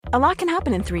A lot can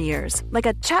happen in 3 years, like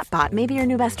a chatbot may be your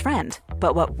new best friend.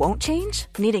 But what won't change?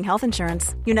 Needing health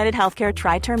insurance. United Healthcare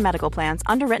Tri-Term Medical Plans,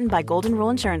 underwritten by Golden Rule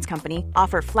Insurance Company,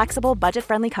 offer flexible,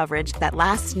 budget-friendly coverage that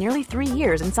lasts nearly 3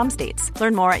 years in some states.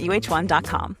 Learn more at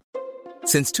uh1.com.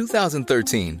 Since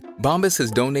 2013, Bombas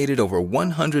has donated over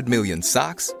 100 million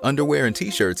socks, underwear, and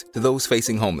T-shirts to those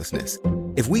facing homelessness.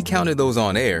 If we counted those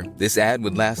on air, this ad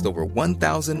would last over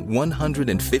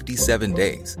 1,157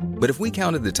 days. But if we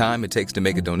counted the time it takes to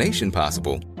make a donation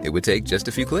possible, it would take just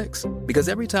a few clicks. Because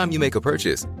every time you make a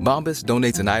purchase, Bombas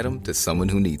donates an item to someone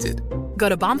who needs it. Go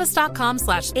to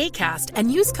bombas.com/ACAST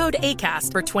and use code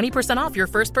ACAST for 20% off your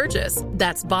first purchase.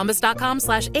 That's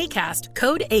bombas.com/ACAST,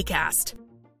 code ACAST.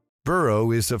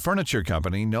 Burrow is a furniture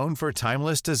company known for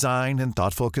timeless design and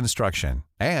thoughtful construction,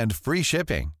 and free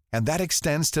shipping, and that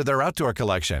extends to their outdoor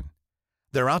collection.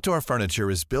 Their outdoor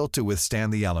furniture is built to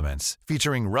withstand the elements,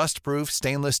 featuring rust-proof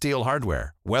stainless steel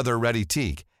hardware, weather-ready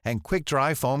teak, and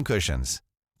quick-dry foam cushions.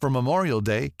 For Memorial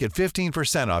Day, get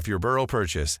 15% off your Burrow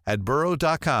purchase at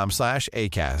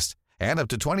burrow.com/ACAST, and up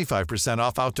to 25%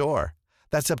 off outdoor.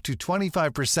 That's up to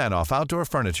 25% off outdoor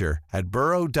furniture at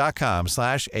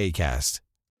burrow.com/ACAST.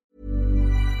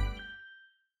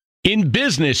 In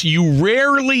business, you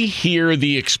rarely hear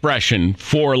the expression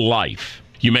 "for life."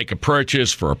 You make a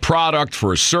purchase for a product,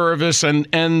 for a service, and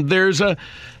there's a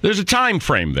time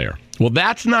frame there. Well,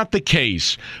 that's not the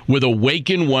case with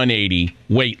Awaken 180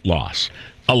 weight loss.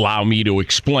 Allow me to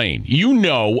explain. You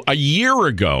know, a year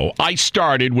ago, I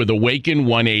started with Awaken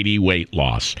 180 weight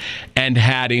loss and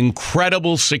had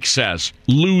incredible success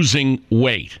losing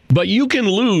weight. But you can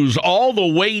lose all the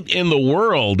weight in the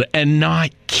world and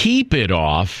not keep it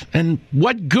off. And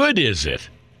what good is it?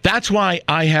 That's why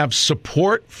I have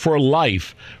support for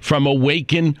life from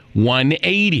Awaken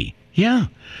 180. Yeah.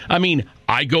 I mean,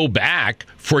 I go back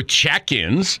for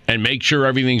check-ins and make sure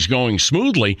everything's going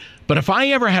smoothly. But if I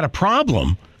ever had a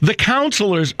problem, the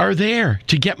counselors are there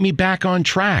to get me back on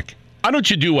track. Why don't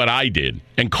you do what I did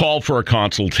and call for a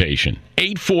consultation?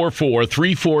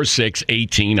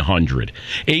 844-346-1800.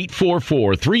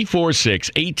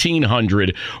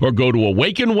 844-346-1800 or go to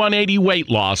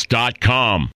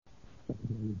awaken180weightloss.com.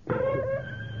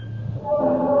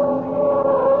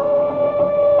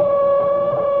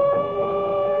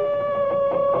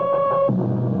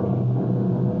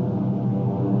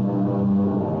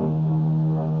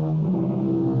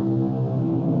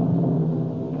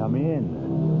 Come in.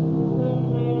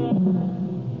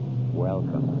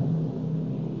 Welcome.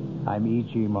 I'm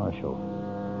E.G. Marshall.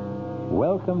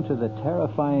 Welcome to the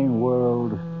terrifying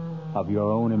world of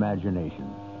your own imagination.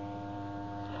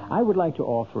 I would like to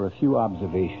offer a few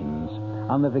observations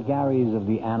on the vagaries of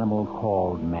the animal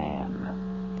called man.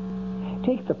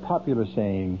 Take the popular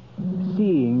saying,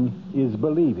 seeing is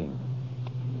believing.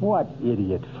 What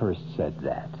idiot first said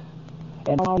that?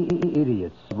 And how many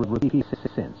idiots repeat it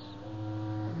since?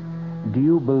 Do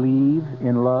you believe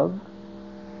in love?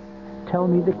 Tell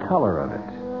me the color of it.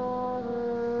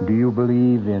 Do you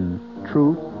believe in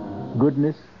truth,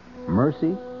 goodness,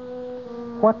 mercy?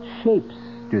 What shapes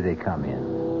do they come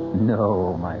in?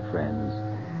 No, my friends.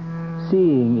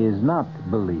 Seeing is not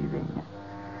believing.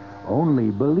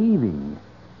 Only believing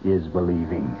is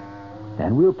believing.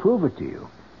 And we'll prove it to you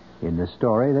in the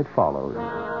story that follows.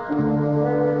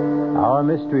 Our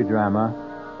mystery drama,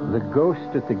 The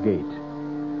Ghost at the Gate,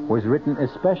 was written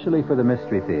especially for the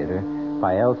Mystery Theater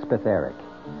by Elspeth Eric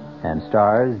and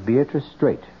stars Beatrice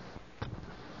Straight.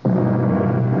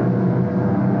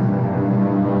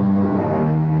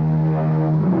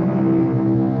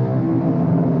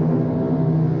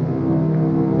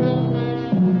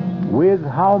 With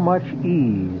how much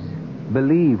ease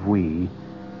believe we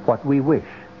what we wish?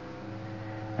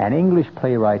 An English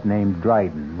playwright named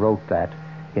Dryden wrote that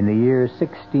in the year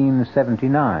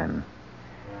 1679.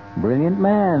 Brilliant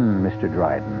man, Mr.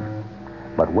 Dryden.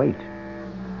 But wait,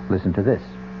 listen to this.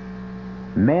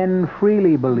 Men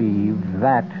freely believe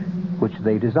that which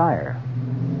they desire.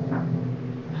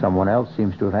 Someone else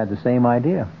seems to have had the same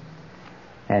idea.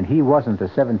 And he wasn't a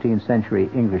 17th century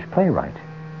English playwright.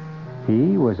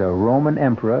 He was a Roman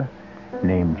emperor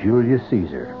named Julius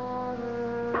Caesar,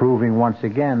 proving once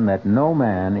again that no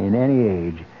man in any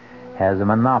age has a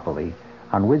monopoly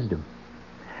on wisdom.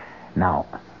 Now,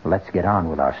 let's get on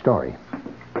with our story.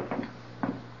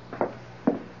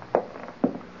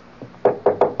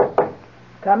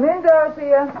 Come in,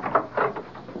 Dorothea.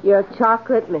 Your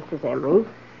chocolate, Mrs. Emery.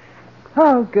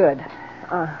 Oh, good.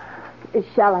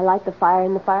 Shall I light the fire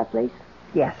in the fireplace?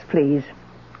 Yes, please.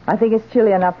 I think it's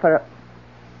chilly enough for...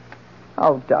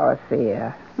 Oh,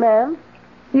 Dorothea. Ma'am?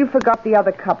 You forgot the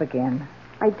other cup again.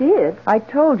 I did? I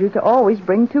told you to always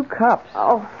bring 2 cups.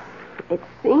 Oh, It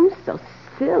seems so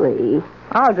silly.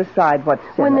 I'll decide what's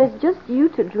silly. When there's just you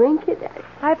to drink it.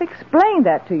 I've explained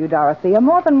that to you, Dorothea,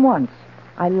 more than once.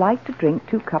 I like to drink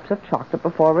 2 cups of chocolate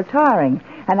before retiring,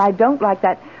 and I don't like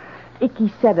that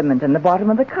icky sediment in the bottom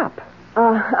of the cup.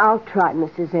 I'll try,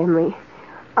 Mrs. Emery.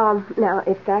 Now,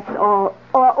 if that's all...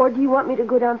 Or do you want me to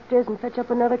go downstairs and fetch up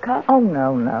another cup? Oh,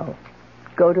 no.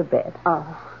 Go to bed.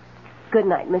 Oh. Good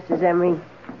night, Mrs. Emery.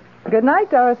 Good night,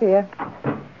 Dorothea.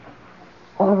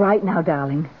 All right now,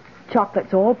 darling.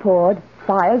 Chocolate's all poured.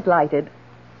 Fire's lighted.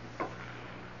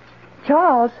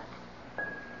 Charles,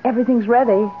 everything's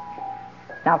ready.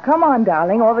 Now, come on,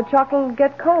 darling, or the chocolate will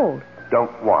get cold.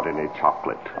 Don't want any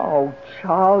chocolate. Oh,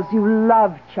 Charles, you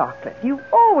love chocolate. You've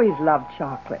always loved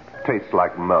chocolate. Tastes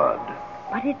like mud.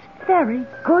 But it's very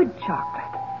good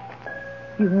chocolate.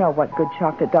 You know what good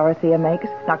chocolate Dorothea makes.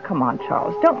 Now, come on,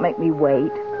 Charles. Don't make me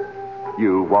wait.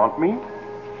 You want me?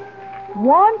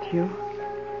 Want you?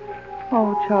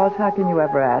 Oh, Charles, how can you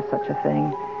ever ask such a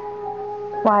thing?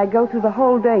 Why, I go through the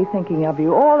whole day thinking of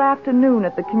you. All afternoon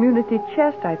at the community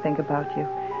chest, I think about you.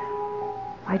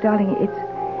 Why, darling,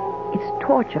 it's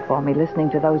torture for me listening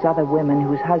to those other women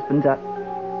whose husbands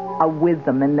are with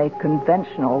them in the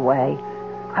conventional way.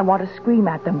 I want to scream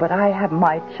at them, but I have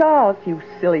my Charles, you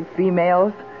silly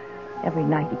females. Every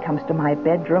night he comes to my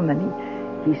bedroom,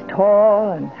 and he's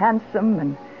tall and handsome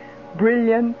and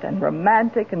brilliant and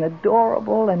romantic and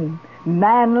adorable and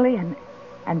manly,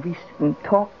 and we sit and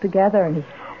talk together, and he...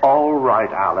 All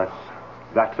right, Alice.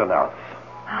 That's enough.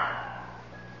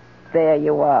 There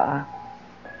you are.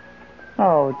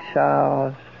 Oh,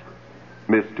 Charles.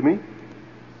 Missed me?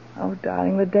 Oh,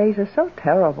 darling, the days are so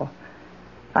terrible.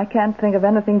 I can't think of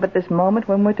anything but this moment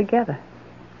when we're together.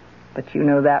 But you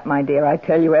know that, my dear. I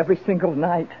tell you every single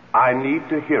night. I need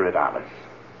to hear it, Alice.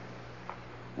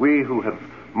 We who have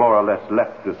more or less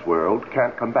left this world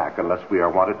can't come back unless we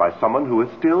are wanted by someone who is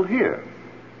still here.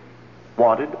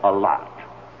 Wanted a lot.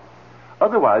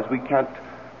 Otherwise, we can't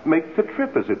make the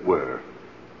trip, as it were.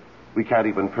 We can't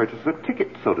even purchase a ticket,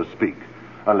 so to speak,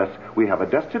 unless we have a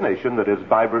destination that is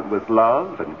vibrant with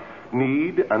love and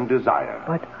need and desire.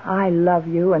 But I love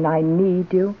you and I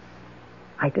need you.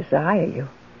 I desire you.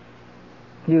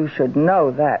 You should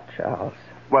know that, Charles.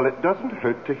 Well, it doesn't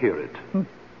hurt to hear it.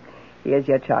 Here's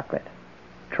your chocolate.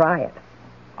 Try it.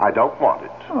 I don't want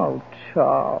it. Oh,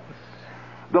 Charles.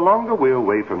 The longer we're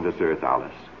away from this earth,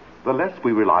 Alice, the less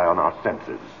we rely on our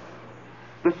senses.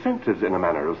 The senses, in a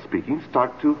manner of speaking,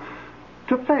 start to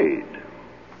fade.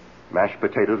 Mashed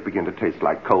potatoes begin to taste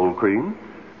like cold cream,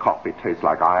 coffee tastes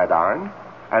like iodine,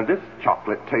 and this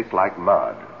chocolate tastes like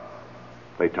mud.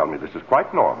 They tell me this is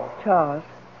quite normal. Charles,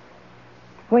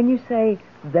 when you say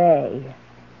they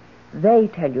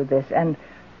tell you this and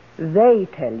they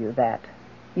tell you that,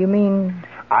 you mean...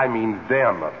 I mean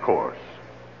them, of course.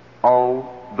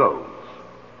 All those.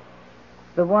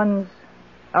 The ones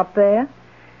up there?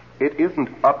 It isn't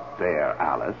up there,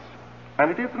 Alice. And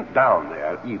it isn't down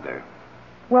there, either.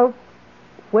 Well,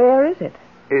 where is it?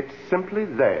 It's simply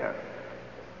there.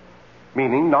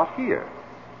 Meaning not here.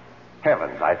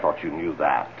 Heavens, I thought you knew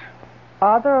that.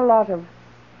 Are there a lot of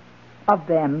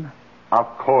them?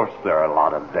 Of course there are a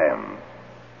lot of them.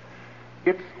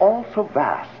 It's all so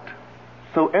vast,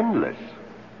 so endless,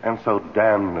 and so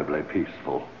damnably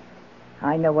peaceful.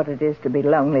 I know what it is to be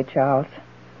lonely, Charles.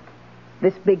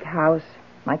 This big house,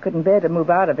 I couldn't bear to move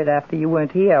out of it after you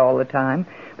weren't here all the time,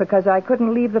 because I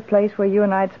couldn't leave the place where you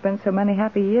and I had spent so many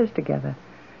happy years together.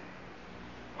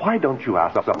 Why don't you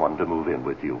ask someone to move in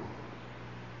with you?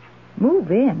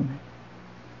 Move in?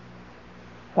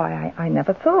 Why, I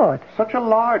never thought. Such a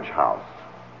large house.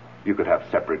 You could have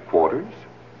separate quarters.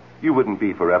 You wouldn't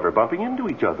be forever bumping into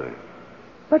each other.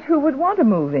 But who would want to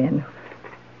move in?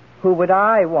 Who would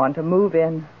I want to move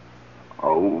in?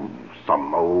 Oh,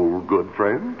 some old good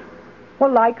friend?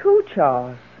 Well, like who,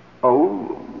 Charles?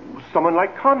 Oh, someone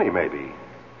like Connie, maybe.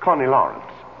 Connie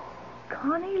Lawrence.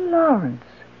 Connie Lawrence?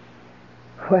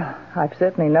 Well, I've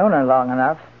certainly known her long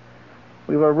enough.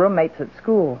 We were roommates at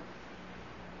school.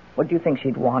 What do you think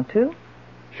she'd want to?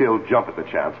 She'll jump at the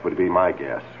chance, would be my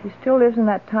guess. She still lives in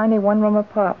that tiny one-room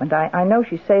apartment. I know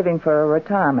she's saving for a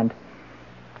retirement.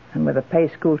 And with the pay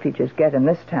school teachers get in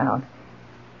this town.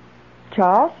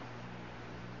 Charles,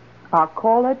 I'll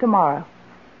call her tomorrow.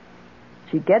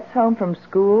 She gets home from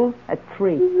school at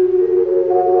 3.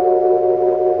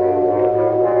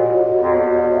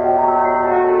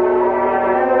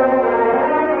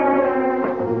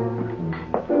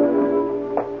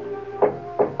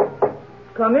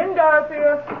 Come in,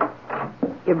 Dorothea.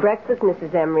 Your breakfast,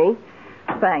 Mrs. Emery.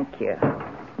 Thank you.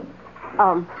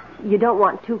 You don't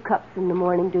want 2 cups in the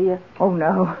morning, do you? Oh,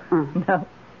 no. No.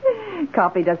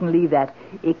 Coffee doesn't leave that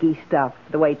icky stuff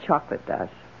the way chocolate does.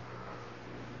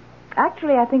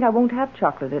 Actually, I think I won't have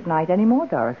chocolate at night anymore,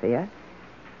 Dorothea.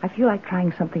 I feel like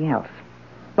trying something else.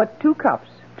 But 2 cups,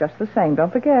 just the same,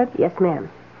 don't forget. Yes, ma'am.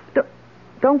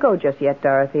 Don't go just yet,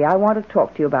 Dorothy. I want to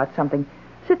talk to you about something.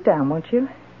 Sit down, won't you?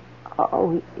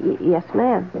 Oh, yes,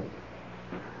 ma'am.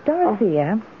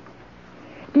 Dorothea,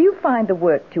 do you find the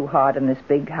work too hard in this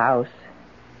big house?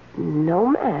 No,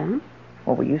 ma'am.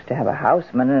 Well, we used to have a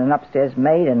houseman and an upstairs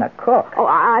maid and a cook. Oh,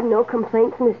 I've no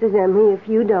complaints, Mrs. Emery, if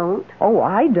you don't. Oh,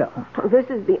 I don't. This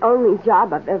is the only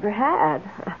job I've ever had.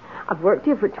 I've worked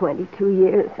here for 22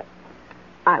 years.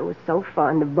 I was so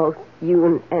fond of both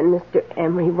you and Mr.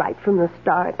 Emery right from the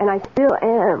start, and I still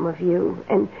am of you.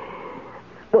 And,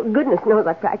 well, goodness knows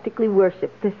I practically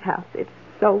worship this house. It's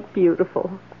so beautiful.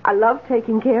 I love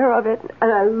taking care of it,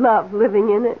 and I love living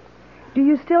in it. Do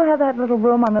you still have that little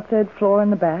room on the 3rd floor in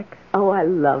the back? Oh, I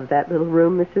love that little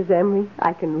room, Mrs. Emery.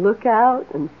 I can look out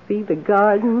and see the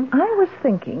garden. I was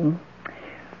thinking,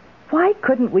 why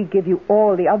couldn't we give you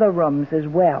all the other rooms as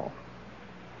well?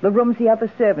 The rooms the other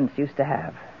servants used to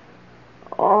have.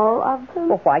 All of them?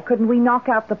 Well, why couldn't we knock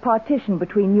out the partition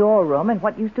between your room and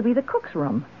what used to be the cook's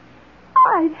room?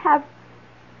 I'd have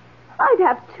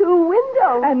 2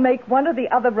 windows. And make one of the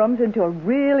other rooms into a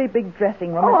really big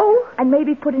dressing room. Oh. And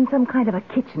maybe put in some kind of a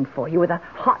kitchen for you with a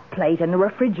hot plate and a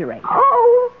refrigerator.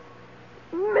 Oh,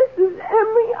 Mrs.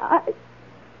 Emery, I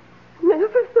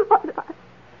never thought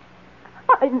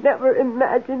I never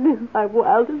imagined in my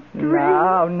wildest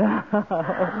dreams. No.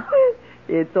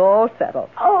 It's all settled.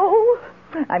 Oh.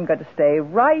 I'm going to stay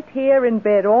right here in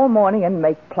bed all morning and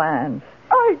make plans.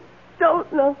 I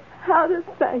don't know how to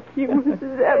thank you,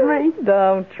 Mrs. Emery.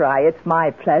 Don't try. It's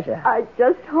my pleasure. I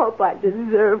just hope I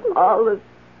deserve all of...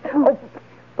 Oh,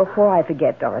 before I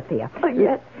forget, Dorothea. Oh,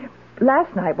 yes.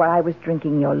 Last night while I was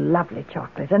drinking your lovely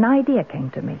chocolate, an idea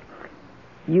came to me.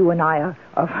 You and I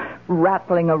are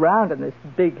rattling around in this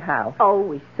big house. Oh,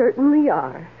 we certainly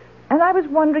are. And I was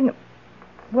wondering,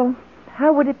 well,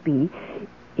 how would it be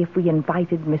if we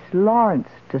invited Miss Lawrence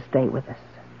to stay with us?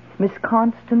 Miss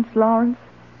Constance Lawrence?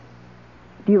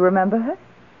 Do you remember her?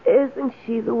 Isn't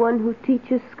she the one who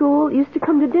teaches school? Used to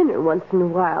come to dinner once in a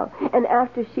while. And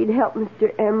after she'd help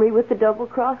Mr. Emery with the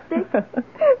double-cross stick?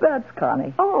 That's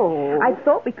Connie. Oh. I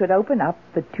thought we could open up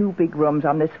the 2 big rooms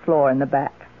on this floor in the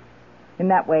back. In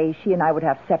that way, she and I would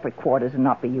have separate quarters and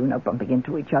not be, bumping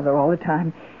into each other all the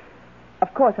time.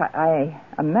 Of course, I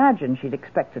imagine she'd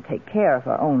expect to take care of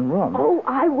her own room. Oh,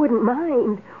 I wouldn't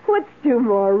mind. What's 2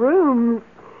 more rooms?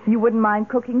 You wouldn't mind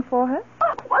cooking for her?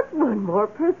 Oh, what's 1 more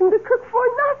person to cook for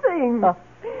nothing?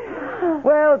 Oh.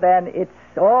 Well, then, it's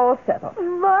all settled.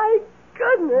 My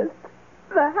goodness.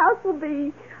 The house will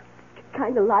be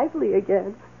kind of lively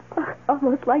again.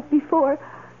 Almost like before.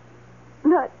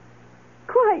 Not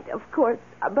quite, of course,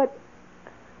 but...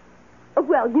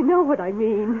 Well, you know what I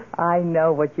mean. I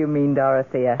know what you mean,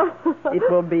 Dorothea. It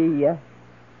will be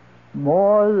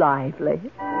more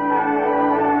lively.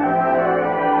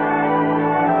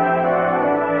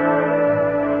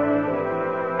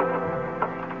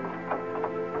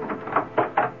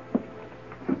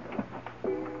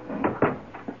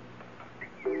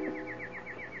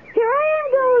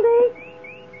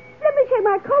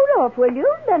 Off, will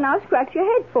you? Then I'll scratch your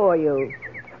head for you.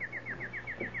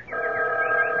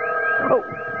 Oh,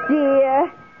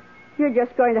 dear. You're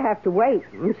just going to have to wait.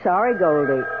 I'm sorry,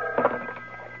 Goldie.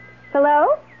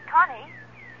 Hello? Connie,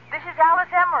 this is Alice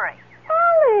Emery.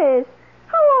 Alice,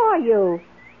 how are you?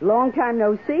 Long time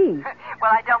no see.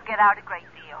 Well, I don't get out a great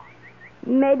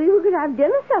deal. Maybe we could have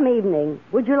dinner some evening.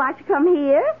 Would you like to come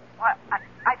here? Well,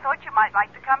 I thought you might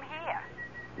like to come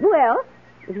here. Well,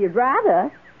 if you'd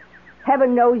rather.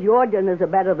 Heaven knows your dinners are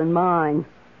better than mine.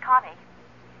 Connie,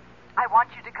 I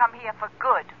want you to come here for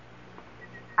good.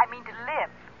 I mean to live.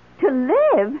 To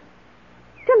live?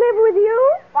 To live with you?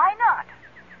 Why not?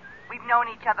 We've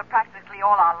known each other practically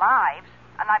all our lives,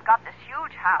 and I've got this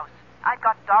huge house. I've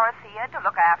got Dorothea to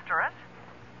look after us.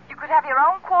 You could have your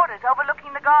own quarters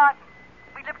overlooking the garden.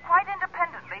 We live quite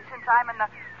independently since I'm in the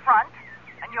front,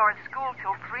 and you're at school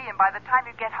till 3, and by the time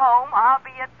you get home, I'll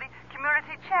be at the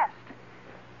community chest.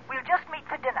 We'll just meet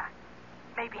for dinner.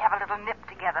 Maybe have a little nip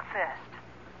together first.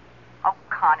 Oh,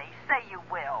 Connie, say you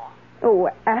will. Oh,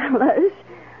 Alice,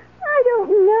 I don't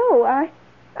know.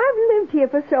 I've lived here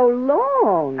for so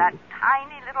long. That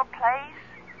tiny little place?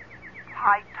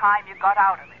 High time you got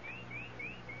out of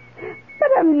it. But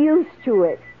I'm used to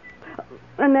it.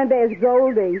 And then there's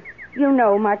Goldie. You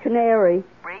know, my canary.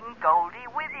 Bring Goldie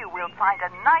with you. We'll find a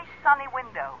nice sunny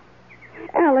window.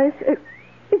 Alice,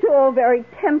 it's all very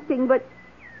tempting, but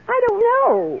I don't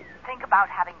know. Think about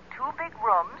having 2 big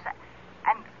rooms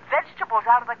vegetables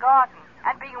out of the garden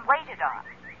and being waited on.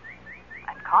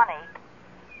 And, Connie,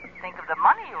 think of the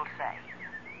money you'll save.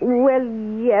 Well,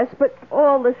 yes, but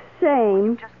all the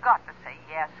same... You've just got to say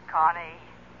yes, Connie.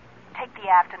 Take the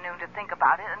afternoon to think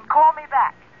about it and call me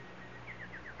back.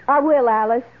 I will,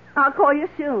 Alice. I'll call you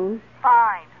soon.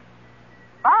 Fine.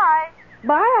 Bye.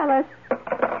 Bye, Alice.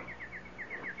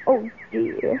 Oh,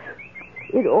 dear.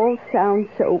 It all sounds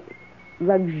so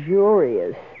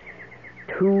luxurious.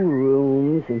 2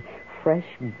 rooms and fresh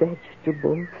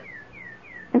vegetables.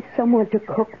 And someone to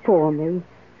cook for me.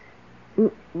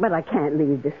 But I can't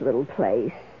leave this little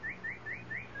place.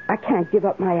 I can't give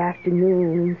up my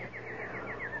afternoons.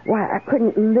 Why, I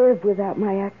couldn't live without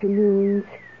my afternoons.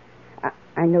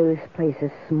 I know this place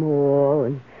is small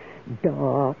and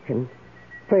dark and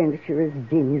furniture is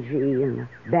dingy and the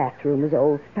bathroom is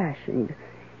old-fashioned.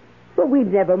 But we've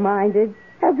never minded,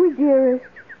 have we, dearest?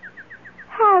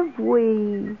 Have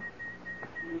we?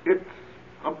 It's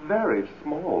a very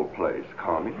small place,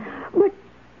 Connie. But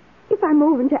if I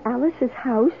move into Alice's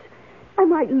house, I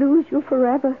might lose you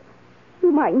forever.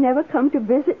 You might never come to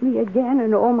visit me again,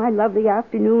 and all my lovely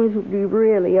afternoons would be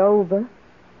really over.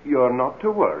 You're not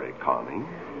to worry, Connie.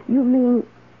 You mean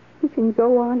we can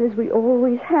go on as we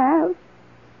always have?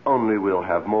 Only we'll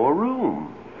have more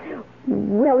room.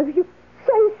 Well, if you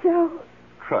say so.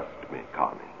 Trust me,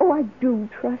 Connie. Oh, I do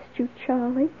trust you,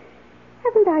 Charlie.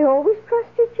 Haven't I always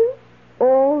trusted you?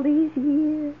 All these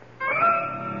years.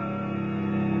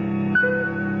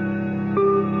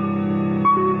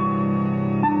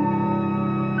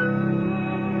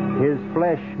 His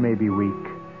flesh may be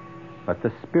weak, but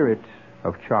the spirit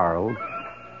of Charles,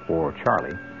 or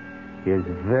Charlie, is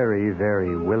very,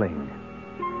 very willing.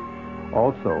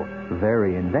 Also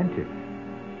very inventive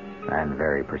and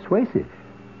very persuasive.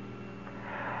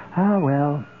 Ah,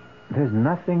 well, there's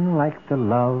nothing like the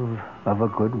love of a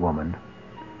good woman.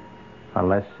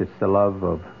 Unless it's the love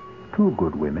of 2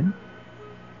 good women.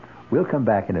 We'll come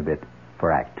back in a bit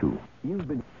for Act 2.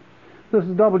 This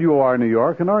is WOR New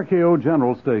York, an RKO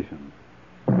General Station.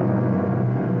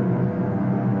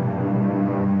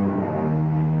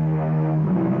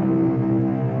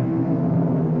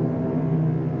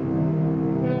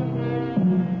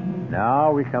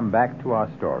 Now we come back to our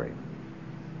story.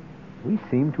 We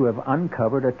seem to have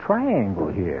uncovered a triangle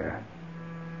here.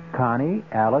 Connie,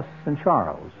 Alice, and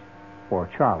Charles, or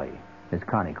Charlie, as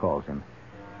Connie calls him.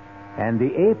 And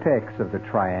the apex of the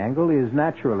triangle is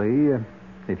naturally,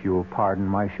 if you'll pardon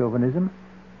my chauvinism,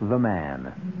 the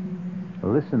man.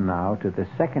 Listen now to the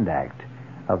second act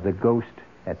of The Ghost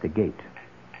at the Gate.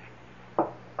 What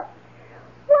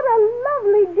a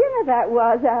lovely dinner that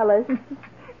was, Alice.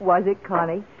 Was it,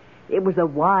 Connie? It was the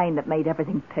wine that made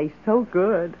everything taste so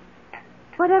good.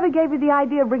 Whatever gave you the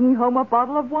idea of bringing home a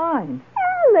bottle of wine?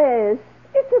 Alice,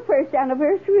 it's the first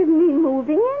anniversary of me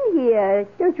moving in here.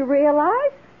 Don't you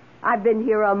realize? I've been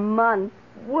here a month.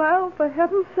 Well, for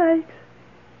heaven's sake.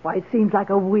 Why, it seems like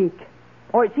a week.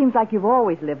 Or it seems like you've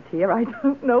always lived here. I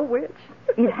don't know which.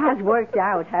 It has worked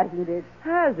out, hasn't it?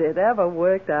 Has it ever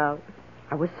worked out?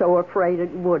 I was so afraid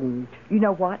it wouldn't. You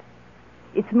know what?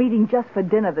 It's meeting just for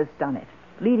dinner that's done it.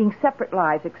 Leading separate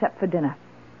lives except for dinner.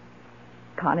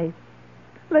 Connie,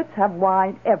 let's have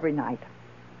wine every night.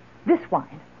 This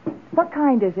wine. What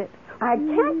kind is it? I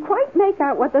can't quite make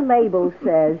out what the label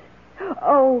says.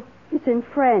 Oh, it's in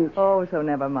French. Oh, so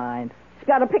never mind. It's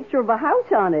got a picture of a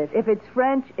house on it. If it's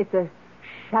French, it's a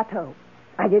chateau.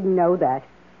 I didn't know that.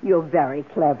 You're very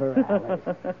clever,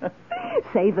 Alice.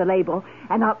 Save the label,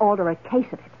 and I'll order a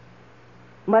case of it.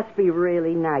 Must be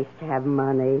really nice to have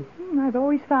money. I've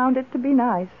always found it to be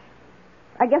nice.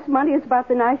 I guess money is about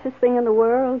the nicest thing in the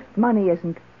world. Money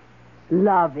isn't.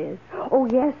 Love is. Oh,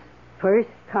 yes. First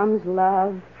comes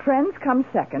love. Friends come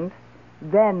second,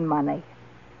 then money.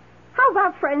 How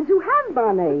about friends who have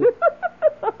money?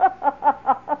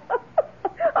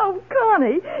 Oh,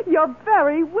 Connie, you're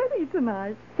very witty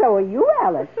tonight. So are you,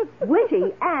 Alice.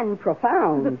 Witty and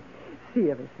profound.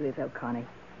 Seriously, though, Connie,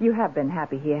 you have been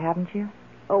happy here, haven't you?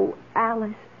 Oh,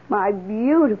 Alice, my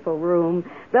beautiful room,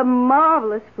 the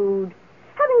marvelous food.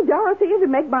 Having Dorothea to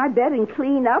make my bed and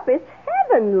clean up, it's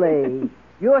heavenly.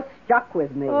 You're stuck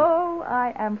with me. Oh,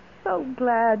 I am so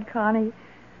glad, Connie.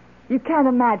 You can't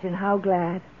imagine how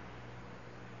glad.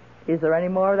 Is there any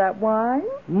more of that wine?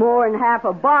 More than half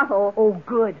a bottle. Oh,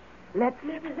 good. Let's...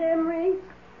 Mrs. Emery?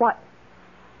 What?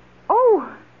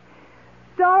 Oh,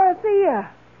 Dorothea.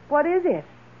 What is it?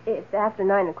 It's after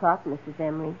 9 o'clock, Mrs.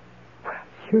 Emery.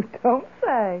 You don't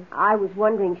say. I was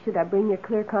wondering, should I bring your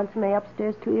clear consommé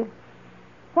upstairs to you?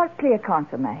 What clear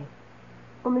consommé?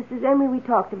 Oh, Mrs. Emery, we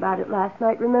talked about it last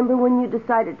night. Remember when you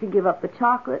decided to give up the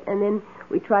chocolate, and then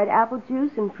we tried apple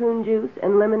juice and prune juice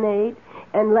and lemonade,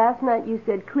 and last night you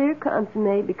said clear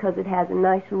consommé because it has a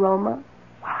nice aroma?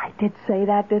 Well, I did say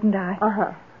that, didn't I?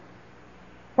 Uh-huh.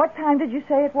 What time did you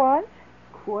say it was?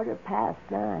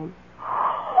 9:15.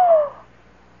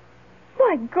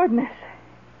 My goodness.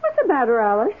 What's the matter,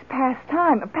 Alice? Past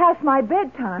time. Past my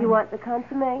bedtime. You want the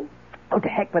consommé? Oh, to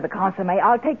heck with the consommé.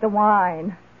 I'll take the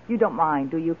wine. You don't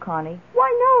mind, do you, Connie?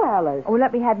 Why, no, Alice. Oh,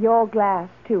 let me have your glass,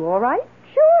 too, all right?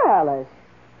 Sure, Alice.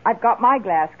 I've got my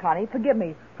glass, Connie. Forgive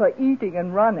me for eating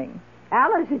and running.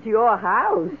 Alice, it's your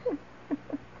house.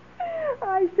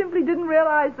 I simply didn't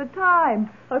realize the time.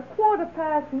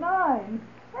 9:15.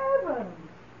 Heavens.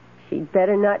 She'd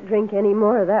better not drink any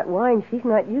more of that wine. She's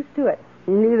not used to it.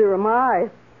 Neither am I.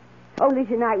 Only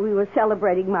tonight we were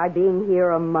celebrating my being here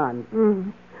a month.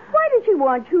 Mm. Why did you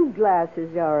want 2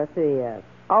 glasses, Dorothea?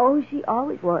 Oh, she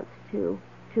always wants 2.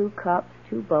 2 cups,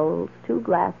 2 bowls, 2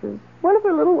 glasses. One of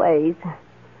her little ways.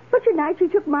 But tonight she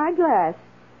took my glass.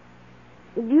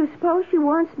 Do you suppose she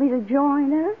wants me to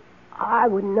join her? I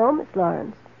wouldn't know, Miss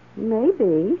Lawrence.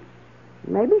 Maybe.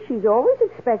 Maybe she's always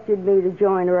expected me to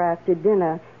join her after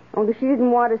dinner, only she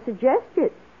didn't want to suggest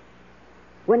it.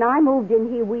 When I moved in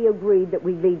here, we agreed that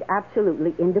we'd lead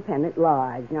absolutely independent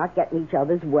lives, not get in each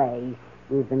other's way.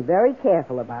 We've been very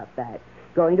careful about that,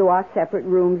 going to our separate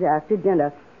rooms after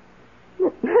dinner.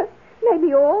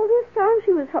 Maybe all this time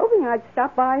she was hoping I'd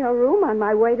stop by her room on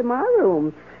my way to my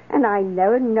room, and I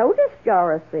never noticed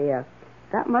Dorothea.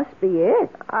 That must be it.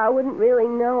 I wouldn't really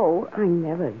know. I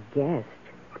never guessed.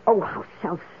 Oh, how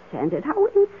self-centered, how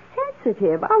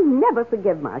insensitive. I'll never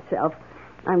forgive myself.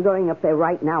 I'm going up there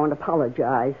right now and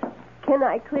apologize. Can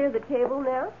I clear the table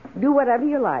now? Do whatever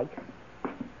you like.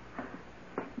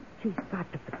 She's got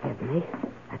to forgive me.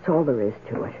 That's all there is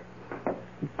to it.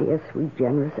 Dear, sweet,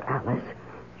 generous Alice.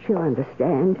 She'll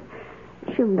understand.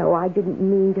 She'll know I didn't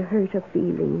mean to hurt her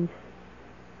feelings.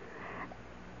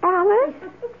 Alice,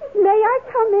 may I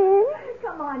come in?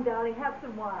 Come on, darling, have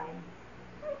some wine.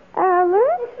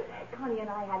 Alice? Connie and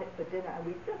I had it for dinner, and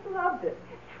we just loved it.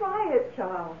 Try it,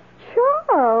 Charles.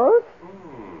 Charles?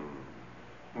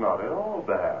 Not at all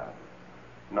bad.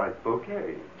 Nice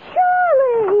bouquet.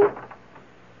 Charlie!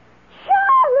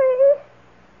 Charlie!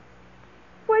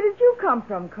 Where did you come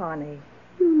from, Connie?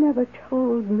 You never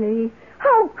told me.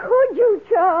 How could you,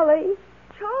 Charlie?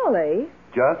 Charlie?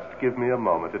 Just give me a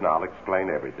moment and I'll explain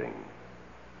everything.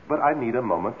 But I need a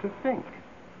moment to think.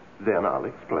 Then I'll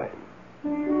explain.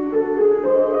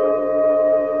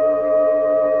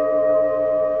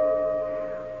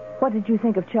 What did you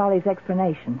think of Charlie's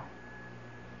explanation?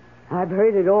 I've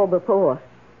heard it all before.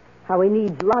 How he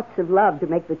needs lots of love to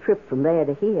make the trip from there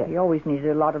to here. He always needed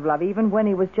a lot of love, even when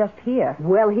he was just here.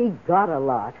 Well, he got a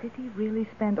lot. Did he really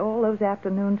spend all those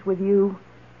afternoons with you?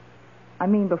 I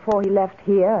mean, before he left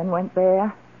here and went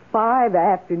there? 5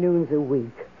 afternoons a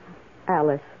week.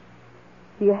 Alice,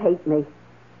 do you hate me?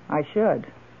 I should.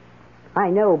 I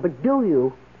know, but do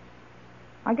you?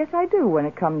 I guess I do when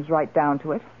it comes right down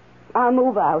to it. I'll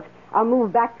move out. I'll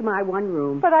move back to my one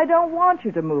room. But I don't want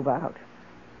you to move out.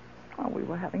 Oh, we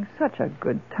were having such a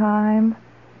good time.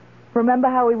 Remember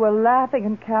how we were laughing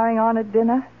and carrying on at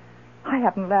dinner? I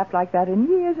haven't laughed like that in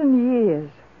years and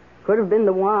years. Could have been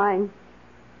the wine.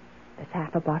 There's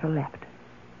half a bottle left.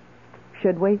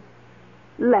 Should we?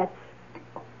 Let's.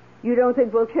 You don't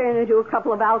think we'll turn into a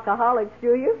couple of alcoholics,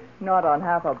 do you? Not on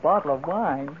half a bottle of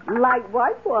wine. Light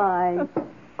white wine.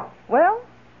 Well,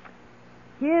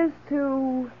 here's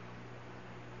to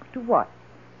what?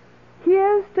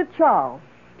 Here's to Charles.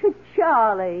 To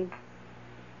Charlie.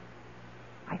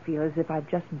 I feel as if I've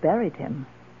just buried him.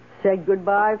 Said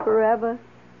goodbye forever.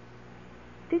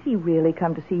 Did he really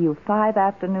come to see you 5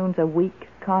 afternoons a week,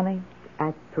 Connie?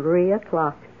 At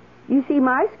 3:00. You see,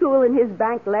 my school and his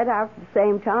bank let out at the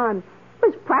same time. It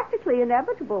was practically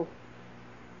inevitable.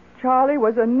 Charlie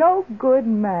was a no-good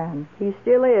man. He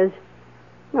still is.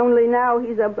 Only now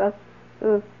he's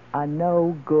a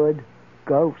no-good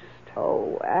ghost.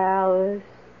 Oh, Alice.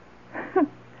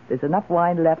 There's enough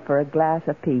wine left for a glass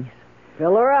apiece.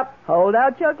 Fill her up. Hold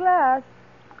out your glass.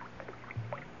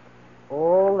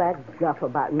 All that guff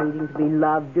about needing to be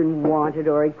loved and wanted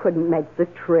or he couldn't make the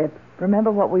trip.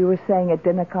 Remember what we were saying at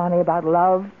dinner, Connie, about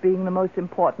love being the most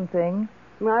important thing?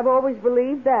 I've always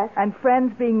believed that. And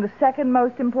friends being the second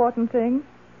most important thing?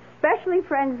 Especially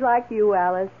friends like you,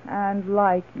 Alice. And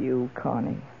like you,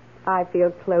 Connie. I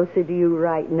feel closer to you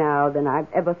right now than I've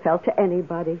ever felt to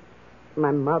anybody.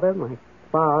 My mother, my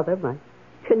father, my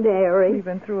canary. We've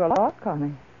been through a lot,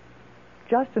 Connie.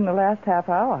 Just in the last half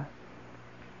hour.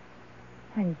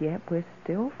 And yet we're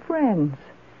still friends.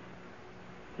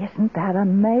 Isn't that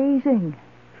amazing?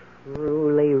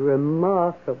 Truly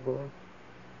remarkable.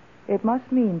 It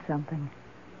must mean something.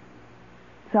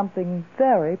 Something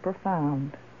very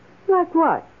profound. Like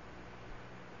what?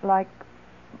 Like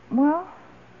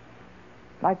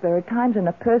there are times in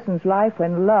a person's life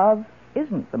when love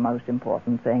isn't the most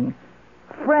important thing.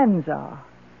 Friends are.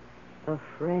 A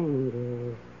friend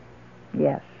is.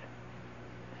 Yes.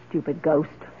 Stupid ghost.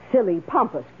 Silly,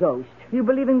 pompous ghost. You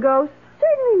believe in ghosts?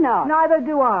 Certainly not. Neither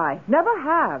do I. Never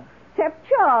have. Except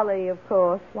Charlie, of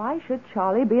course. Why should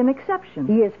Charlie be an exception?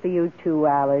 He is for you, too,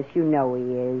 Alice. You know he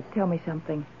is. Tell me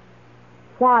something.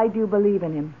 Why do you believe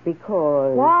in him?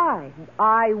 Because... Why?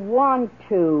 I want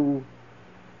to.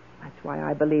 That's why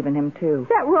I believe in him, too. Is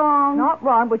that wrong? Not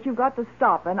wrong, but you've got to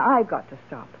stop, and I've got to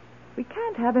stop. We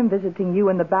can't have him visiting you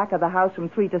in the back of the house from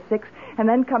 3 to 6 and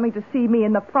then coming to see me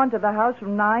in the front of the house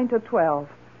from 9 to 12.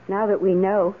 Now that we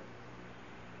know,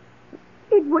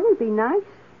 it wouldn't be nice.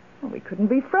 Well, we couldn't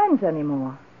be friends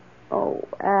anymore. Oh,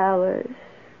 Alice.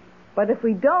 But if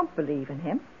we don't believe in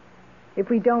him, if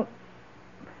we don't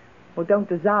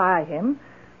desire him,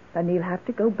 then he'll have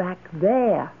to go back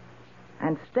there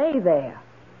and stay there.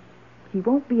 He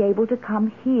won't be able to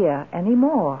come here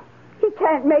anymore. He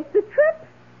can't make the trip.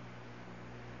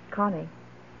 Connie,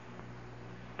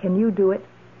 can you do it?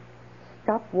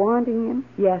 Stop wanting him?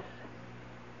 Yes.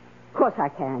 Of course I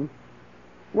can.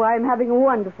 Why, I'm having a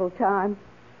wonderful time.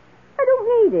 I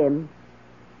don't need him.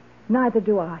 Neither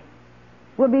do I.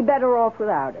 We'll be better off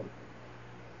without him.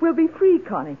 We'll be free,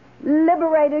 Connie.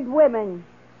 Liberated women.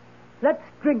 Let's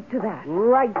drink to that.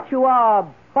 Right you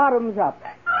are, bottoms up.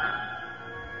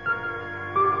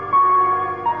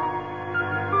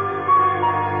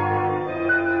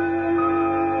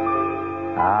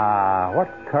 Ah, what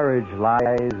courage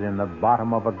lies in the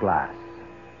bottom of a glass.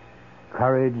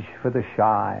 Courage for the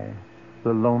shy,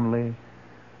 the lonely,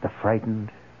 the frightened,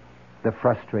 the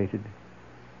frustrated,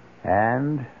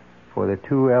 and for the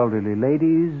two elderly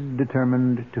ladies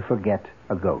determined to forget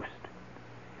a ghost.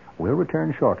 We'll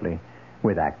return shortly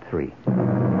with Act 3.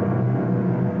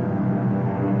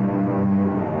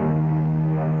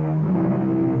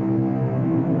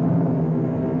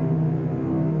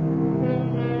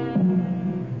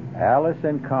 Alice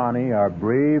and Connie are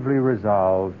bravely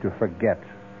resolved to forget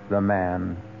the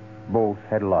man both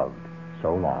had loved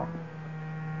so long.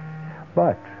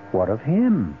 But what of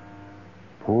him?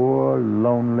 Poor,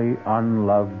 lonely,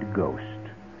 unloved ghost,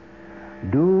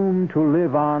 doomed to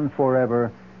live on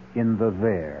forever in the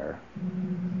there,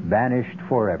 banished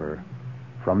forever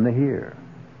from the here.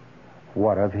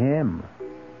 What of him?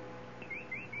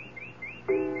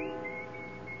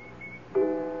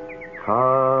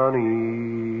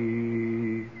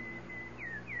 Connie.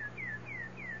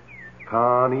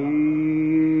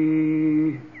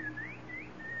 Connie.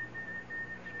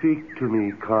 Speak to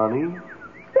me, Connie.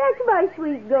 That's my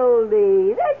sweet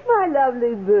Goldie. That's my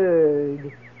lovely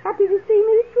bird. Happy to see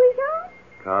me, sweetheart?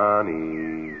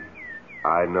 Connie,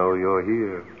 I know you're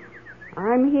here.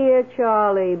 I'm here,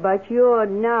 Charlie, but you're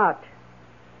not.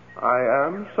 I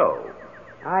am so.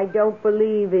 I don't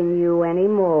believe in you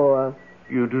anymore.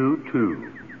 You do,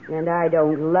 too. And I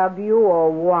don't love you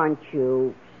or want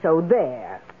you. So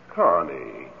there.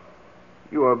 Connie,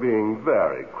 you are being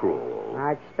very cruel.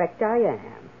 I expect I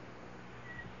am.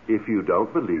 If you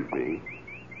don't believe me,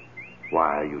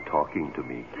 why are you talking to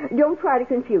me? Don't try to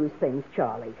confuse things,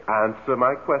 Charlie. Answer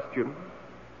my question.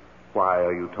 Why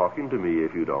are you talking to me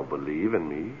if you don't believe in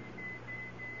me?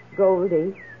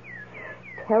 Goldie,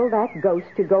 tell that ghost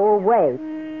to go away.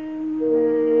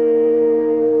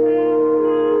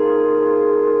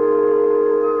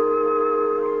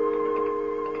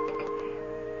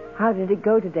 How did it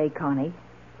go today, Connie?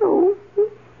 Oh,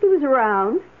 he was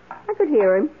around. I could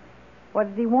hear him. What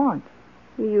did he want?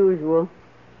 The usual.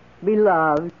 Be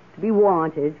loved, to be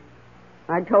wanted.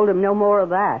 I told him no more of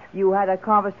that. You had a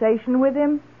conversation with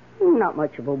him? Not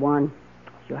much of a one.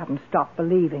 You haven't stopped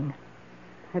believing.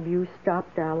 Have you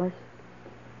stopped, Alice?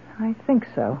 I think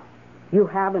so. You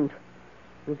haven't.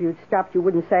 If you'd stopped, you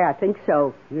wouldn't say, I think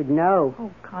so. You'd know.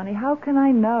 Oh, Connie, how can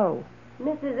I know?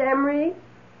 Mrs. Emery,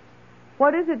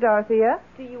 What is it, Dorothea?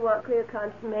 do you want clear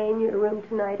consomme in your room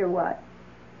tonight or what?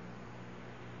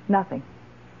 Nothing.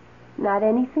 Not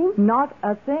anything? Not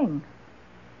a thing.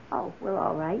 Oh, well,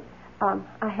 all right.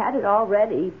 I had it all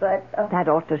ready, but... That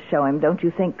ought to show him, don't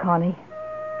you think, Connie?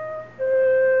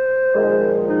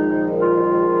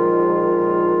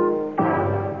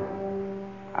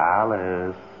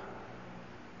 Alice,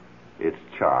 it's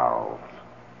Charles.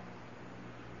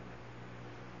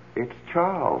 It's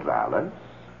Charles, Alice.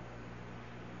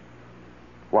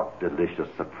 What delicious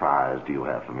surprise do you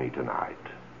have for me tonight?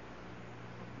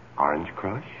 Orange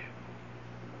crush?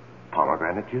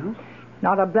 Pomegranate juice?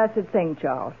 Not a blessed thing,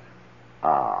 Charles.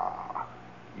 Ah,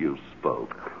 you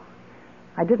spoke.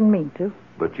 I didn't mean to.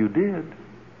 But you did.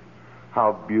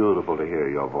 How beautiful to hear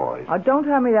your voice. Oh, don't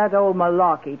tell me that old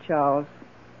malarkey, Charles.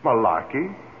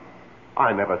 Malarkey?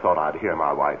 I never thought I'd hear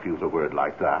my wife use a word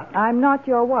like that. I'm not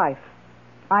your wife.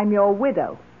 I'm your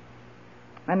widow.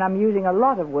 And I'm using a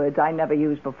lot of words I never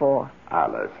used before.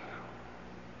 Alice,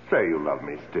 say you love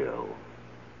me still.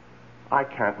 I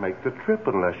can't make the trip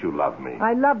unless you love me.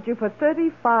 I loved you for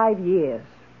 35 years.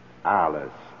 Alice,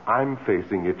 I'm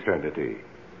facing eternity.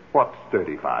 What's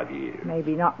 35 years?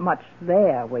 Maybe not much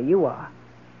there where you are.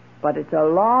 But it's a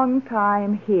long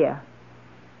time here.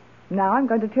 Now I'm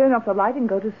going to turn off the light and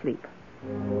go to sleep.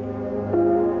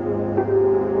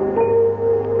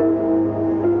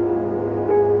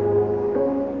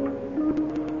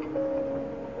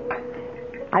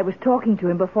 I was talking to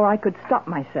him before I could stop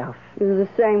myself. It was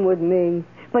the same with me.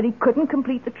 But he couldn't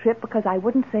complete the trip because I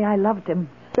wouldn't say I loved him.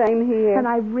 Same here. And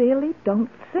I really don't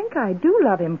think I do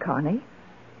love him, Connie.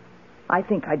 I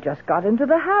think I just got into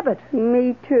the habit.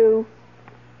 Me too.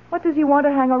 What does he want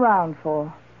to hang around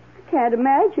for? I can't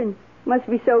imagine. Must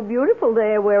be so beautiful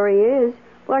there where he is.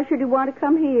 Why should he want to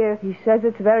come here? He says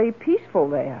it's very peaceful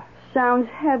there. Sounds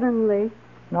heavenly.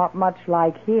 Not much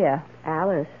like here.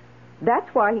 Alice,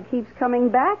 that's why he keeps coming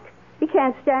back. He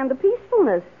can't stand the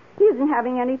peacefulness. He isn't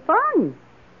having any fun.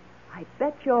 I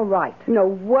bet you're right. No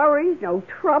worries, no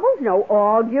troubles, no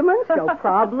arguments, no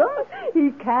problems.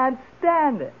 He can't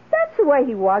stand it. That's the way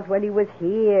he was when he was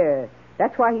here.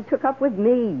 That's why he took up with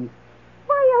me.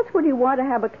 Why else would he want to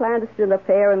have a clandestine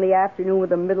affair in the afternoon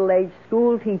with a middle-aged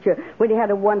school teacher when he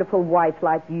had a wonderful wife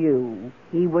like you?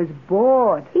 He was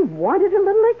bored. He wanted a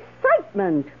little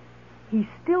excitement. He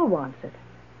still wants it.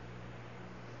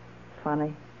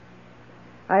 Funny.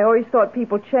 I always thought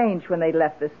people changed when they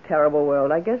left this terrible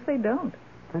world. I guess they don't.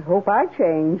 I hope I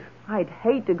change. I'd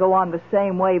hate to go on the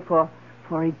same way for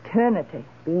eternity.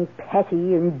 Being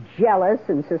petty and jealous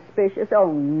and suspicious.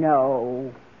 Oh,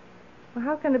 no. Well,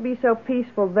 how can it be so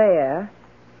peaceful there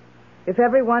if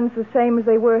everyone's the same as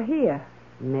they were here?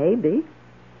 Maybe.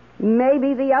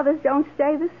 Maybe the others don't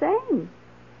stay the same.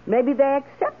 Maybe they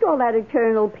accept all that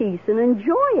eternal peace and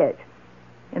enjoy it.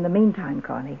 In the meantime,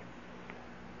 Connie,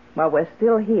 while we're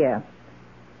still here,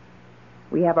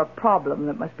 we have a problem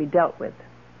that must be dealt with.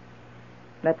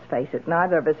 Let's face it,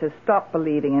 neither of us has stopped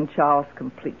believing in Charles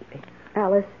completely.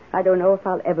 Alice, I don't know if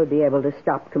I'll ever be able to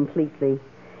stop completely.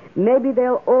 Maybe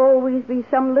there'll always be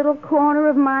some little corner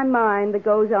of my mind that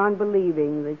goes on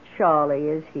believing that Charlie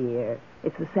is here.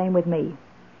 It's the same with me.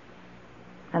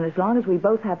 And as long as we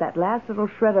both have that last little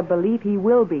shred of belief, he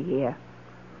will be here,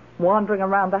 wandering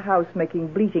around the house making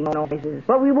bleating noises.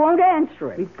 But we won't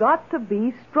answer it. We've got to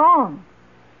be strong.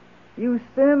 Use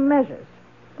firm measures.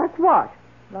 Like what?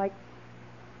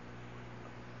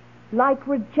 Like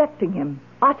rejecting him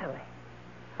utterly.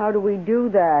 How do we do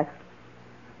that?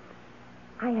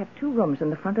 I have 2 rooms in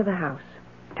the front of the house.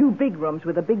 2 big rooms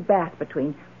with a big bath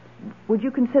between. Would you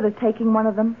consider taking one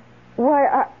of them?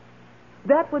 Why,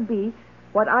 That would be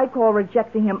what I call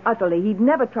rejecting him utterly. He'd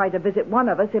never try to visit one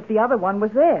of us if the other one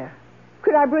was there.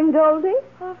 Could I bring Goldie?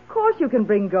 Of course you can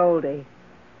bring Goldie.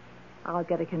 I'll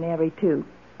get a canary, too,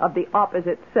 of the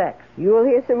opposite sex. You'll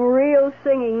hear some real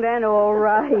singing then, all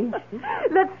right.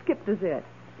 Let's skip dessert.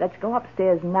 Let's go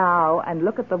upstairs now and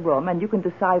look at the room, and you can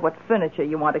decide what furniture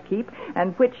you want to keep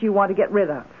and which you want to get rid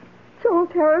of. It's all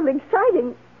terribly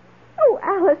exciting. Oh,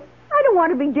 Alice, I don't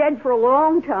want to be dead for a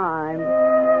long time.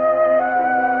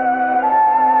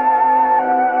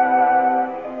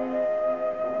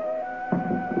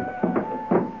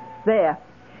 There.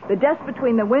 The desk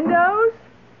between the windows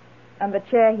and the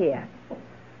chair here.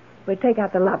 We'll take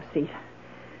out the love seat.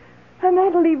 And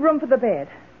that'll leave room for the bed.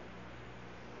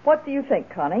 What do you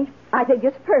think, Connie? I think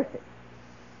it's perfect.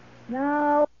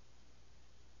 Now...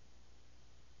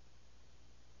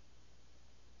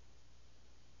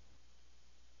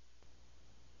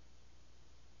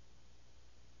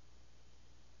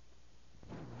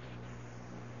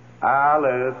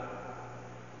 Alice.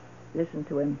 Listen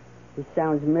to him. He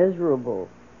sounds miserable.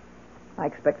 I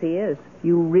expect he is.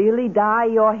 You really dye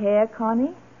your hair,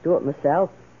 Connie? Do it myself.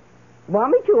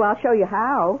 Want me to? I'll show you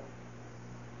how.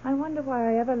 I wonder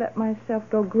why I ever let myself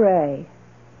go gray.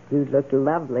 You look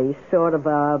lovely, sort of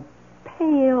a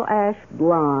pale ash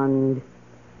blonde.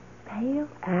 Pale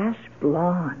ash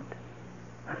blonde.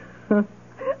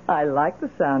 I like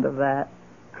the sound of that.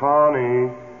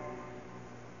 Connie.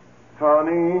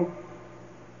 Connie.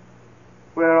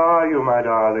 Where are you, my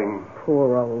darling?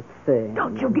 Poor old thing.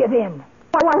 Don't you give in.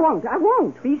 Why Oh, I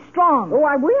won't. Be strong. Oh,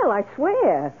 I will, I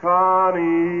swear.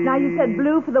 Connie. Now, you said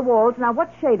blue for the walls. Now,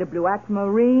 what shade of blue?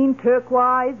 Aquamarine,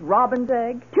 turquoise, robin's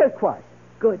egg? Turquoise.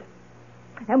 Good.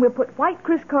 And we'll put white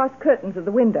crisscross curtains at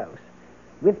the windows.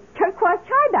 With turquoise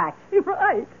tie-backs.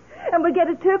 Right. And we'll get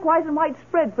a turquoise and white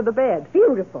spread for the bed.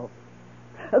 Beautiful.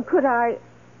 Could I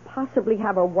possibly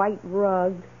have a white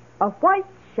rug? A white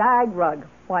shag rug.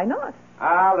 Why not?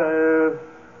 Alice.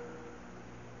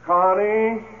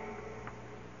 Connie.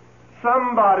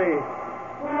 Somebody.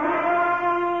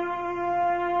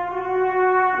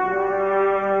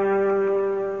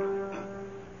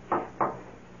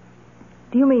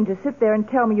 Do you mean to sit there and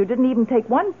tell me you didn't even take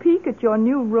one peek at your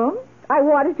new room? I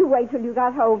wanted to wait till you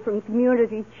got home from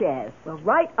community chess. Well,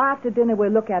 right after dinner, we'll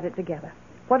look at it together.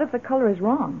 What if the color is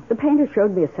wrong? The painter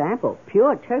showed me a sample.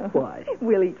 Pure turquoise.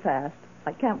 We'll eat fast.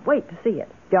 I can't wait to see it.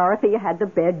 Dorothy had the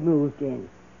bed moved in.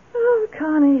 Oh,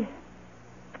 Connie.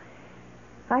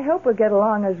 I hope we'll get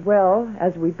along as well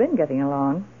as we've been getting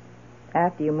along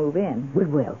after you move in. We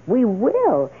will. We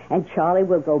will. And Charlie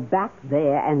will go back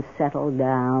there and settle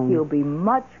down. He'll be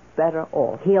much better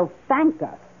off. He'll thank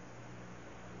us.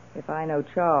 If I know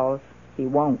Charles, he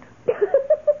won't.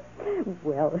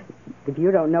 Well, if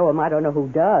you don't know him, I don't know who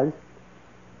does.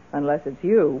 Unless it's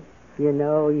you. You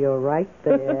know, you're right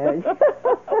there.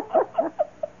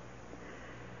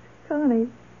 Connie,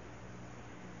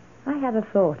 I had a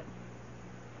thought.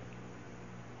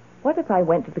 What if I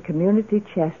went to the community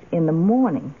chest in the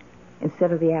morning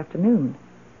instead of the afternoon?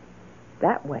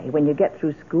 That way, when you get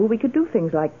through school, we could do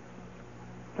things like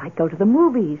go to the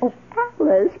movies. Oh,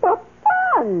 Alice, for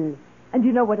fun! And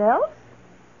you know what else?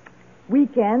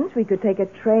 Weekends, we could take a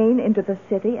train into the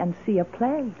city and see a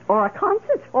play. Or a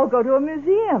concert. Or go to a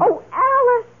museum. Oh,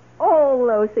 Alice! All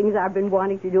those things I've been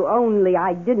wanting to do, only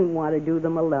I didn't want to do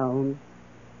them alone.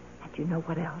 And you know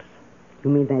what else?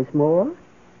 You mean there's more?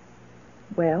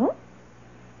 Well,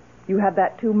 you have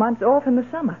that 2 months off in the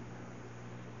summer.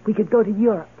 We could go to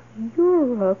Europe.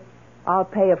 Europe? I'll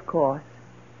pay, of course.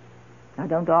 Now,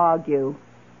 don't argue.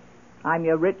 I'm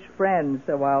your rich friend,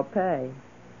 so I'll pay.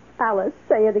 Alice,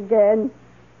 say it again.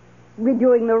 We're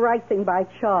doing the right thing by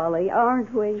Charlie,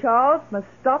 aren't we? Charles must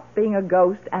stop being a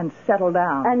ghost and settle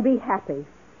down. And be happy.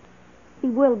 He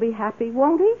will be happy,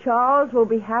 won't he? Charles will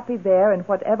be happy there in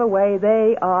whatever way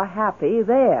they are happy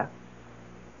there.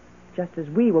 Just as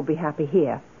we will be happy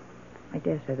here. I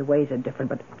dare say the ways are different,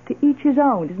 but to each his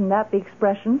own. Isn't that the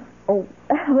expression? Oh,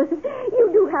 Alice, you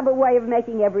do have a way of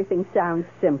making everything sound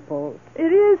simple.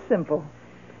 It is simple.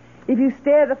 If you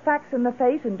stare the facts in the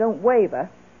face and don't waver.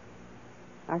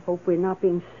 I hope we're not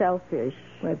being selfish.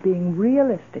 We're being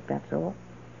realistic, that's all.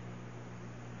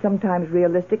 Sometimes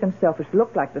realistic and selfish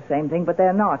look like the same thing, but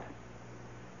they're not.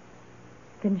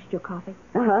 Finished your coffee?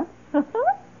 Uh-huh.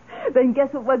 Then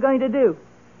guess what we're going to do?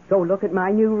 Go look at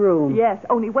my new room. Yes,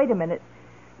 only wait a minute.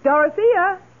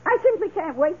 Dorothea! I simply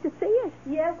can't wait to see it.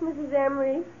 Yes, Mrs.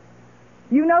 Emery.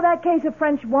 You know that case of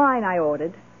French wine I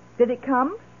ordered? Did it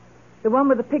come? The one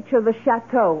with the picture of the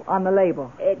chateau on the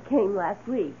label. It came last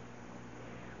week.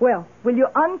 Well, will you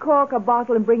uncork a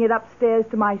bottle and bring it upstairs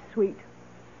to my suite?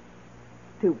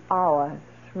 To our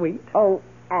suite. Oh,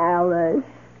 Alice.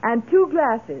 And 2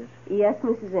 glasses. Yes,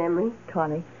 Mrs. Emery.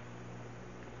 Connie,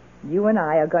 you and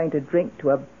I are going to drink to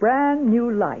a brand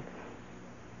new life.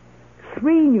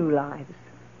 3 new lives.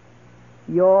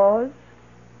 Yours,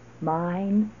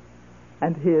 mine,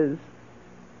 and his.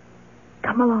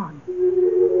 Come along.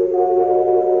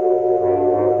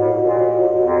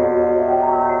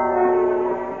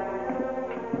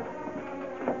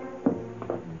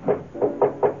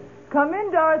 Come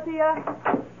in, Dorothea.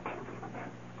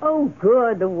 Oh,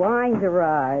 good. The wine's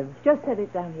arrived. Just set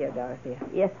it down here, Dorothea.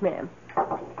 Yes, ma'am.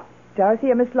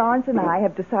 Dorothea, Miss Lawrence and I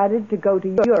have decided to go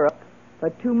to Europe for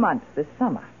 2 months this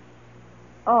summer.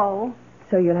 Oh.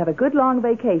 So you'll have a good long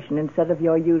vacation instead of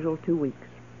your usual 2 weeks.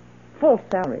 Full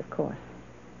salary, of course.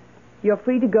 You're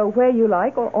free to go where you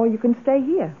like, or you can stay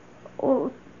here. Oh,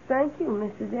 thank you,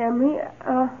 Mrs. Emery.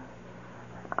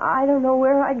 I don't know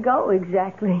where I'd go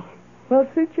exactly. Well,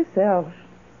 suit yourself.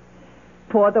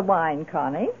 Pour the wine,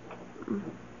 Connie.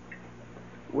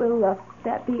 Will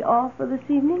that be all for this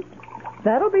evening?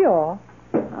 That'll be all.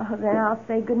 Then I'll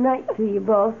say good night to you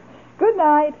both. Good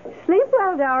night. Sleep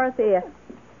well, Dorothea.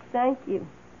 Thank you.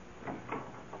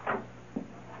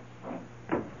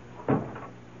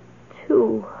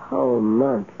 2 whole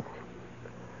months.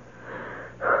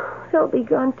 They'll be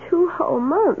gone 2 whole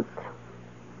months.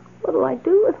 What'll I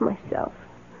do with myself?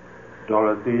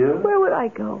 Dorothea? Where would I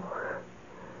go?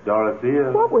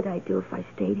 Dorothea? What would I do if I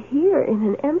stayed here in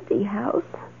an empty house?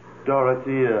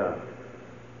 Dorothea.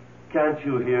 Can't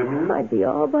you hear me? I'd be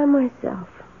all by myself.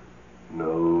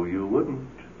 No, you wouldn't.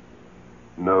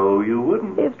 No, you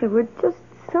wouldn't. If there were just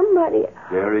somebody...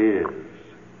 There is.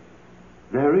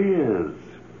 There is.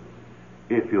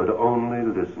 If you'd only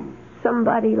listen.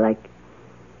 Somebody like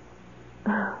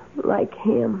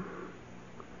him.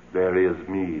 There is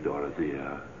me,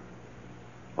 Dorothea.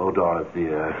 Oh,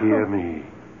 Dorothea, hear me.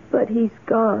 But he's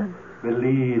gone.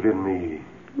 Believe in me.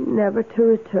 Never to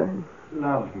return.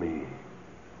 Love me.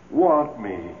 Want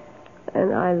me.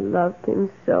 And I loved him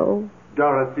so.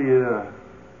 Dorothea,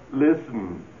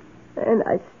 listen. And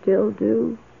I still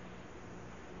do.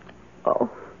 Oh,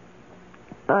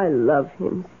 I love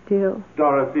him still.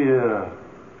 Dorothea,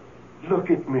 look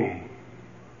at me.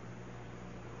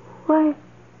 Why,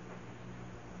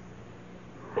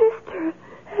 Mr.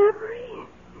 Emery.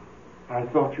 I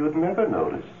thought you'd never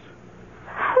notice.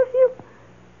 Have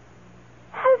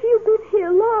you been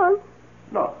here long?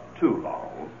 Not too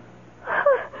long.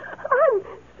 I'm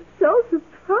so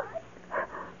surprised.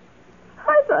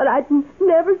 I thought I'd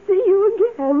never see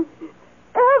you again.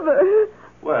 Ever.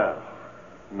 Well,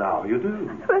 now you do.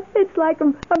 But it's like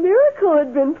a miracle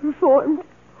had been performed.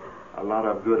 A lot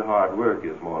of good hard work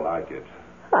is more like it.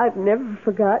 I've never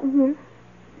forgotten you.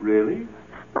 Really?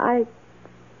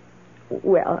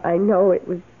 Well, I know it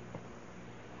was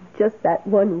just that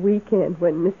one weekend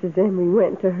when Mrs. Emery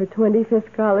went to her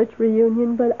 25th college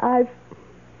reunion, but I've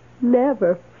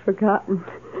never forgotten.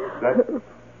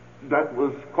 That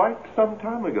was quite some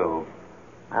time ago.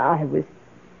 I was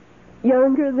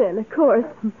younger then, of course.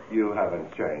 You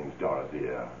haven't changed,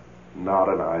 Dorothea. Not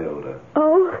an iota.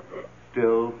 Oh?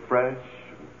 Still fresh,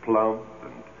 plump,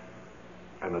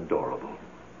 and adorable.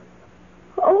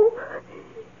 Oh,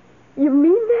 you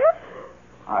mean that?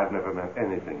 I've never meant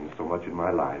anything so much in my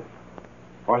life.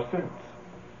 Or since.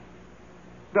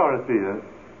 Dorothea,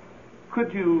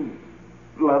 could you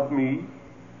love me?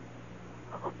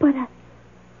 But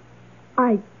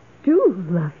I do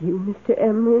love you, Mr.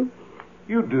 Emery.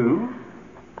 You do?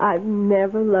 I've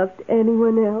never loved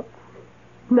anyone else.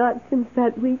 Not since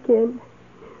that weekend.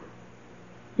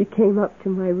 You came up to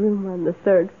my room on the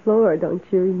 3rd floor, don't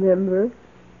you remember?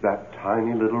 That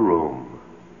tiny little room.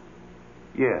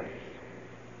 Yes,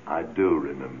 I do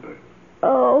remember.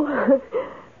 Oh,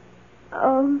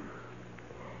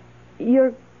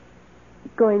 you're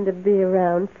going to be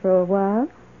around for a while?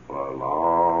 For a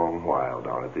long while,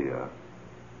 Dorothea.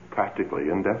 Practically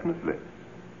indefinitely.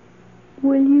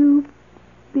 Will you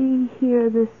be here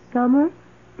this summer?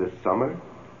 This summer,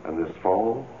 and this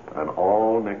fall, and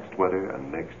all next winter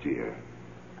and next year.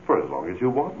 For as long as you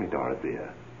want me,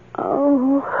 Dorothea.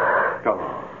 Oh. Come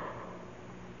on.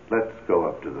 Let's go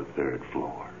up to the 3rd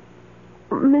floor.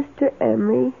 Mr.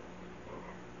 Emery,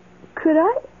 could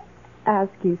I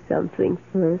ask you something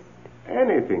first?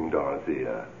 Anything,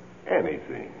 Dorothea.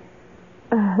 Anything.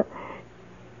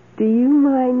 Do you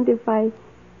mind if I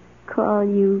call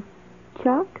you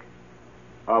Chuck?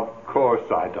 Of course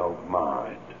I don't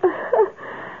mind.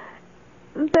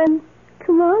 Then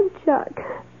come on, Chuck.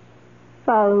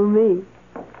 Follow me.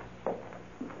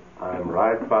 I'm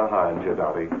right behind you,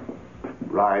 Dottie.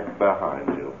 Right behind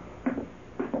you.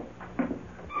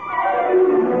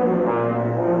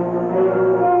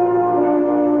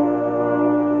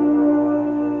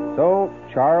 So,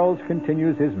 Charles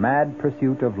continues his mad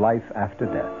pursuit of life after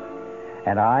death.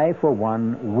 And I, for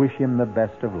one, wish him the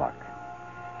best of luck.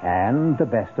 And the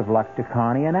best of luck to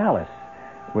Connie and Alice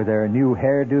with their new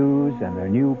hairdos and their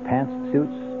new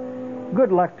pantsuits.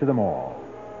 Good luck to them all.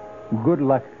 Good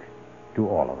luck to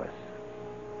all of us.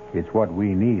 It's what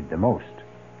we need the most.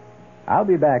 I'll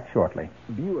be back shortly.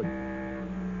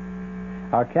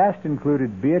 Our cast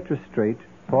included Beatrice Straight,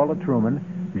 Paula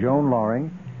Truman, Joan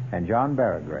Loring, and John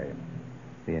Barragrave.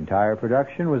 The entire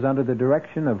production was under the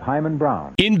direction of Hyman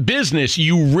Brown. In business,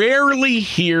 you rarely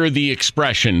hear the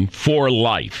expression "for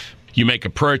life." You make a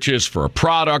purchase for a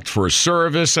product, for a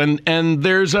service, and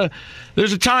there's a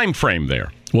time frame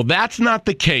there. Well, that's not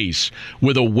the case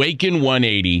with Awaken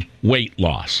 180 weight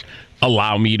loss.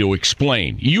 Allow me to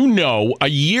explain. You know, a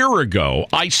year ago,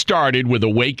 I started with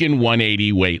Awaken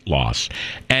 180 weight loss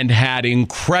and had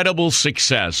incredible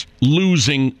success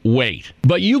losing weight.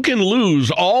 But you can lose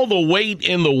all the weight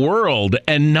in the world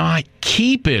and not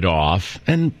keep it off.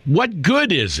 And what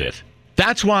good is it?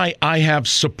 That's why I have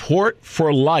support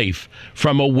for life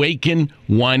from Awaken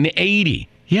 180.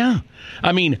 Yeah.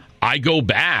 I mean, I go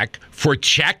back for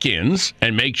check-ins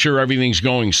and make sure everything's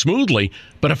going smoothly.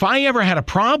 But if I ever had a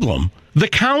problem, the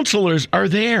counselors are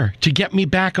there to get me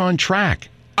back on track.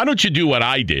 Why don't you do what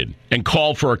I did and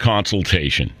call for a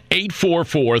consultation?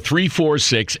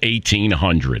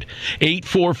 844-346-1800.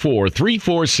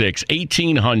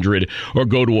 844-346-1800 or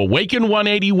go to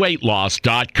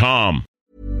awaken180weightloss.com.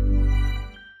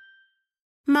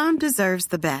 Mom deserves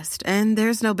the best, and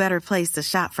there's no better place to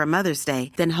shop for Mother's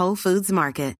Day than Whole Foods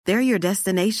Market. They're your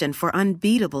destination for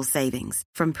unbeatable savings,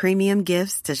 from premium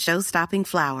gifts to show-stopping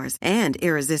flowers and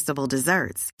irresistible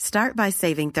desserts. Start by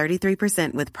saving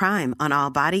 33% with Prime on all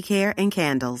body care and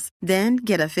candles. Then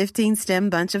get a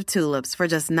 15-stem bunch of tulips for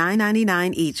just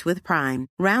 $9.99 each with Prime.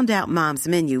 Round out Mom's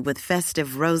menu with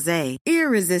festive rosé,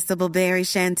 irresistible berry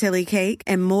chantilly cake,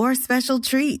 and more special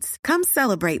treats. Come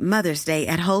celebrate Mother's Day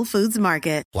at Whole Foods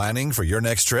Market. Planning for your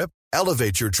next trip?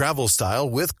 Elevate your travel style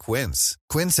with Quince.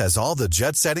 Quince has all the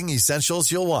jet-setting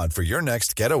essentials you'll want for your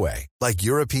next getaway, like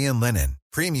European linen,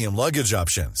 premium luggage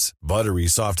options, buttery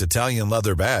soft Italian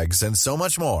leather bags, and so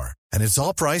much more. And it's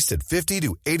all priced at 50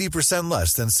 to 80%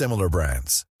 less than similar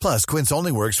brands. Plus, Quince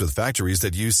only works with factories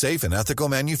that use safe and ethical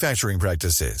manufacturing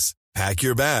practices. Pack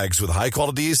your bags with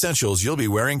high-quality essentials you'll be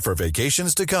wearing for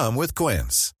vacations to come with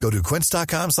Quince. Go to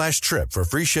quince.com/trip for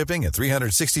free shipping and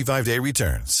 365-day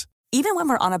returns. Even when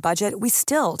we're on a budget, we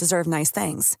still deserve nice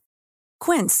things.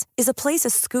 Quince is a place to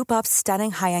scoop up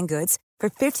stunning high-end goods for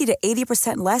 50 to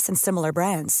 80% less than similar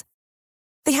brands.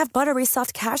 They have buttery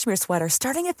soft cashmere sweaters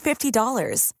starting at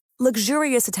 $50,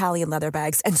 luxurious Italian leather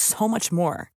bags, and so much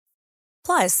more.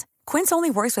 Plus, Quince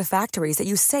only works with factories that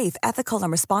use safe, ethical,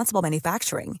 and responsible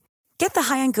manufacturing. Get the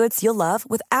high-end goods you'll love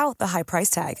without the high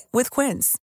price tag with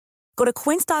Quince. Go to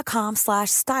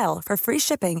quince.com/style for free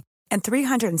shipping and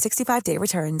 365-day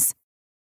returns.